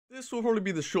This will probably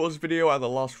be the shortest video out of the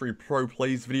last 3 pro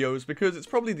plays videos because it's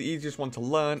probably the easiest one to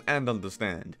learn and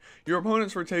understand. Your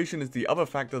opponent's rotation is the other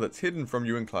factor that's hidden from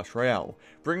you in Clash Royale.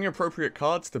 Bringing appropriate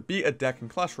cards to beat a deck in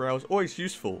Clash Royale is always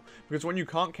useful, because when you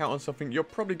can't count on something you're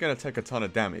probably going to take a ton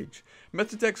of damage.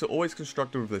 Meta decks are always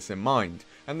constructed with this in mind,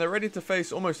 and they're ready to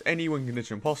face almost any win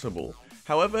condition possible.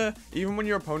 However, even when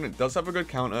your opponent does have a good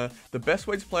counter, the best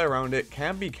way to play around it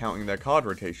can be counting their card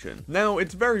rotation. Now,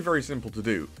 it's very simple to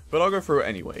do, but I'll go through it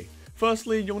anyway.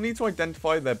 Firstly, you'll need to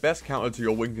identify their best counter to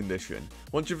your win condition.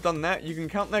 Once you've done that, you can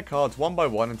count their cards one by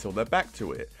one until they're back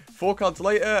to it. 4 cards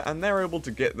later, and they're able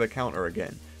to get their counter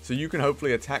again, so you can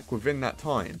hopefully attack within that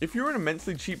time. If you're an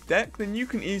immensely cheap deck, then you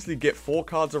can easily get 4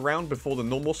 cards around before the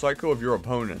normal cycle of your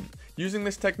opponent. Using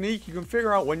this technique, you can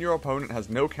figure out when your opponent has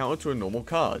no counter to a normal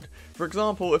card. For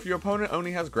example, if your opponent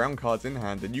only has ground cards in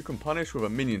hand, then you can punish with a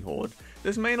minion horde.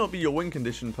 This may not be your win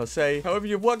condition per se, however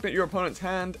you've worked at your opponent's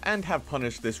hand and have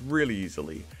punished this really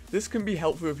easily. This can be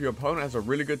helpful if your opponent has a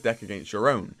really good deck against your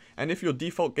own, and if your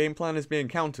default game plan is being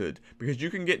countered, because you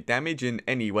can get damage in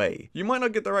any way. You might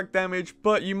not get direct damage,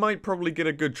 but you might probably get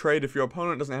a good trade if your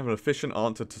opponent doesn't have an efficient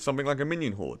answer to something like a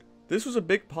minion horde. This was a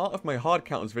big part of my hard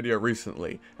counters video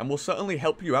recently, and will certainly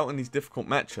help you out in these difficult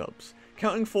matchups.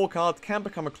 Counting 4 cards can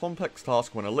become a complex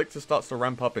task when Elixir starts to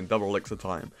ramp up in double Elixir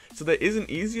time, so there is an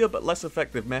easier but less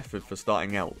effective method for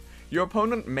starting out. Your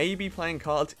opponent may be playing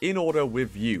cards in order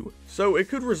with you, so it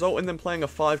could result in them playing a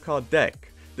 5 card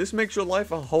deck. This makes your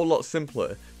life a whole lot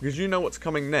simpler, because you know what's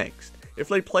coming next. If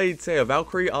they played, say, a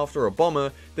Valkyrie after a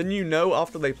Bomber, then you know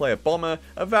after they play a Bomber,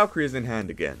 a Valkyrie is in hand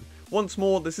again. Once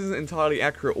more, this isn't entirely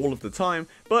accurate all of the time,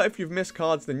 but if you've missed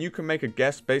cards then you can make a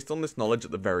guess based on this knowledge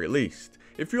at the very least.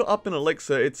 If you're up in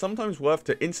Elixir, it's sometimes worth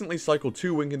to instantly cycle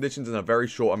 2 win conditions in a very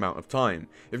short amount of time.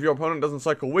 If your opponent doesn't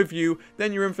cycle with you,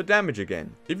 then you're in for damage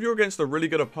again. If you're against a really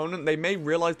good opponent, they may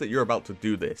realize that you're about to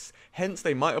do this, hence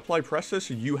they might apply pressure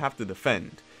so you have to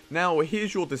defend. Now,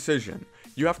 here's your decision.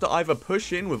 You have to either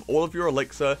push in with all of your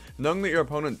Elixir, knowing that your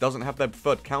opponent doesn't have their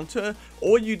preferred counter,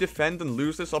 or you defend and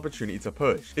lose this opportunity to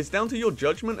push. It's down to your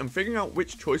judgment, and figuring out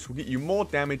which choice will get you more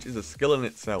damage is a skill in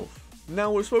itself.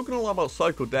 Now, we've spoken a lot about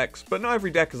cycle decks, but not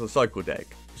every deck is a cycle deck.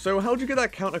 So how do you get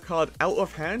that counter card out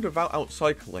of hand without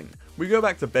outcycling? We go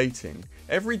back to baiting.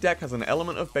 Every deck has an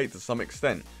element of bait to some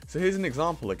extent, so here's an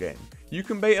example again. You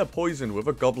can bait a poison with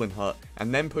a Goblin Hut,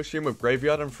 and then push in with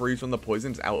Graveyard and Freeze when the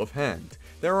poison's out of hand.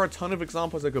 There are a ton of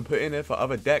examples I could put in here for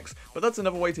other decks, but that's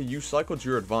another way to use cycle to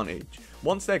your advantage.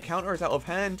 Once their counter is out of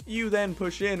hand, you then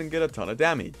push in and get a ton of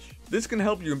damage. This can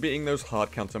help you in beating those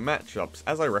hard counter matchups,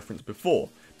 as I referenced before,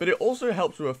 but it also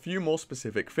helps with a few more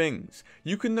specific things.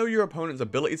 You can know your opponent's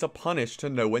ability to punish to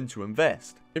know when to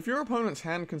invest. If your opponent's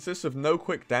hand consists of no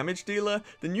quick damage dealer,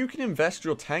 then you can invest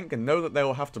your tank and know that they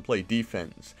will have to play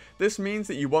defense. This means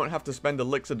that you won't have to spend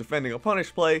Elixir defending a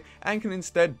punish play, and can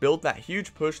instead build that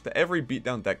huge push that every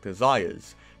beatdown deck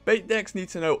desires. Bait decks need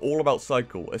to know all about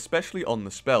cycle, especially on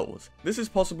the spells. This is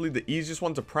possibly the easiest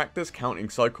one to practice counting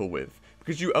cycle with,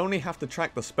 because you only have to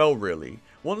track the spell really.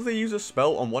 Once they use a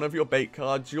spell on one of your bait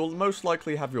cards, you'll most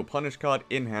likely have your punish card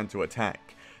in hand to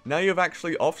attack. Now you've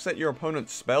actually offset your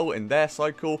opponent's spell in their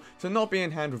cycle to not be in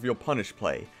hand with your punish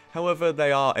play, however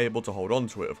they are able to hold on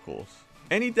to it of course.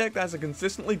 Any deck that has a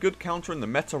consistently good counter in the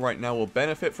meta right now will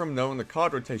benefit from knowing the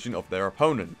card rotation of their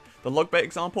opponent. The log bait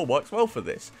example works well for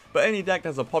this, but any deck that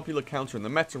has a popular counter in the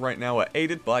meta right now are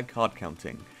aided by card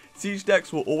counting. Siege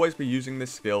decks will always be using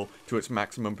this skill to its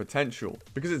maximum potential,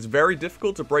 because it's very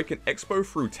difficult to break an expo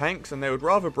through tanks, and they would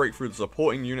rather break through the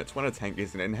supporting units when a tank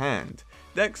isn't in hand.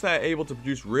 Decks that are able to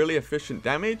produce really efficient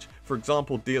damage, for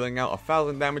example dealing out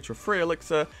 1000 damage for 3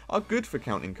 Elixir, are good for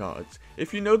counting cards.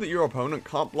 If you know that your opponent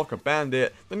can't block a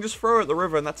bandit, then just throw it at the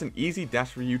river and that's an easy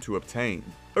dash for you to obtain.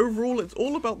 Overall, it's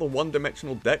all about the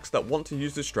one-dimensional decks that want to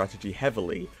use this strategy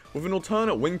heavily. With an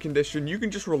alternate win condition, you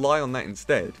can just rely on that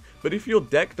instead, but if your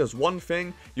deck does one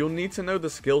thing, you'll need to know the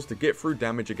skills to get through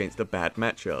damage against a bad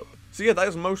matchup. So yeah, that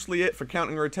is mostly it for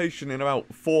counting rotation in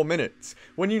about 4 minutes.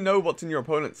 When you know what's in your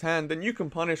opponent's hand, then you can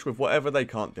punish with whatever they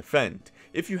can't defend.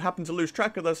 If you happen to lose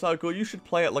track of their cycle, you should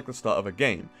play it like the start of a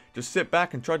game. Just sit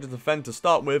back and try to defend to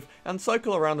start with, and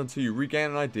cycle around until you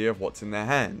regain an idea of what's in their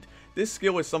hand. This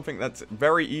skill is something that's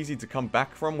very easy to come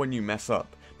back from when you mess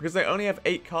up, because they only have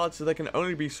 8 cards, so there can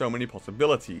only be so many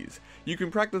possibilities. You can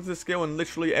practice this skill in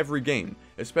literally every game,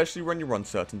 especially when you run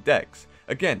certain decks.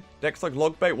 Again, decks like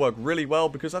log bait work really well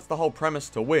because that's the whole premise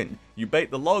to win. You bait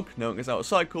the log, knowing it's out of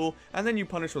cycle, and then you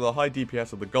punish with a high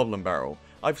DPS of the Goblin Barrel.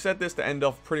 I've said this to end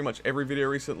off pretty much every video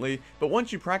recently, but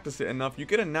once you practice it enough, you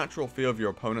get a natural feel of your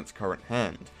opponent's current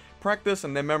hand. Practice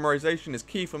and their memorization is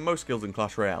key for most skills in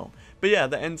Clash Royale. But yeah,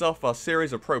 that ends off our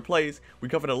series of pro plays. We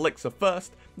covered Elixir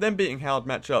first, then beating hard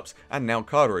matchups, and now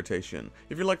card rotation.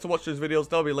 If you'd like to watch those videos,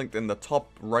 they'll be linked in the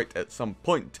top right at some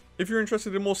point. If you're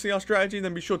interested in more CR strategy,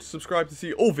 then be sure to subscribe to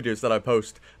see all videos that I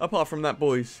post. Apart from that,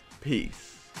 boys,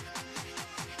 peace.